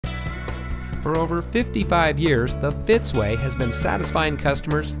For over 55 years, the Fitzway has been satisfying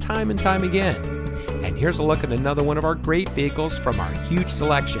customers time and time again. And here's a look at another one of our great vehicles from our huge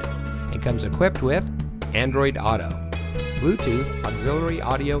selection. It comes equipped with Android Auto, Bluetooth auxiliary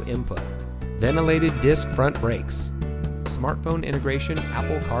audio input, ventilated disc front brakes, smartphone integration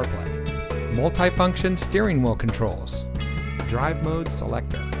Apple CarPlay, multifunction steering wheel controls, drive mode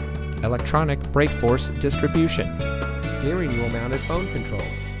selector, electronic brake force distribution, steering wheel mounted phone controls,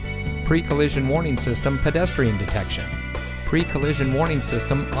 pre-collision warning system pedestrian detection, pre-collision warning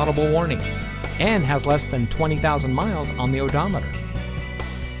system audible warning, and has less than 20,000 miles on the odometer.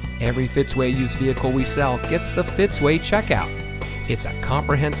 Every Fitzway used vehicle we sell gets the Fitzway checkout. It's a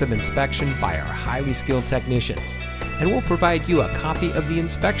comprehensive inspection by our highly skilled technicians, and we'll provide you a copy of the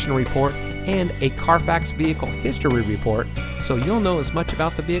inspection report and a Carfax vehicle history report so you'll know as much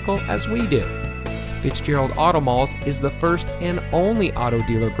about the vehicle as we do. Fitzgerald Auto Malls is the first and only auto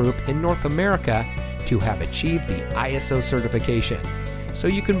dealer group in North America to have achieved the ISO certification, so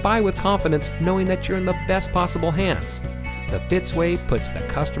you can buy with confidence knowing that you're in the best possible hands. The Fitzway puts the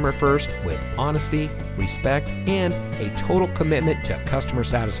customer first with honesty, respect, and a total commitment to customer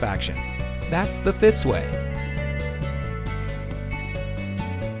satisfaction. That's the Fitzway.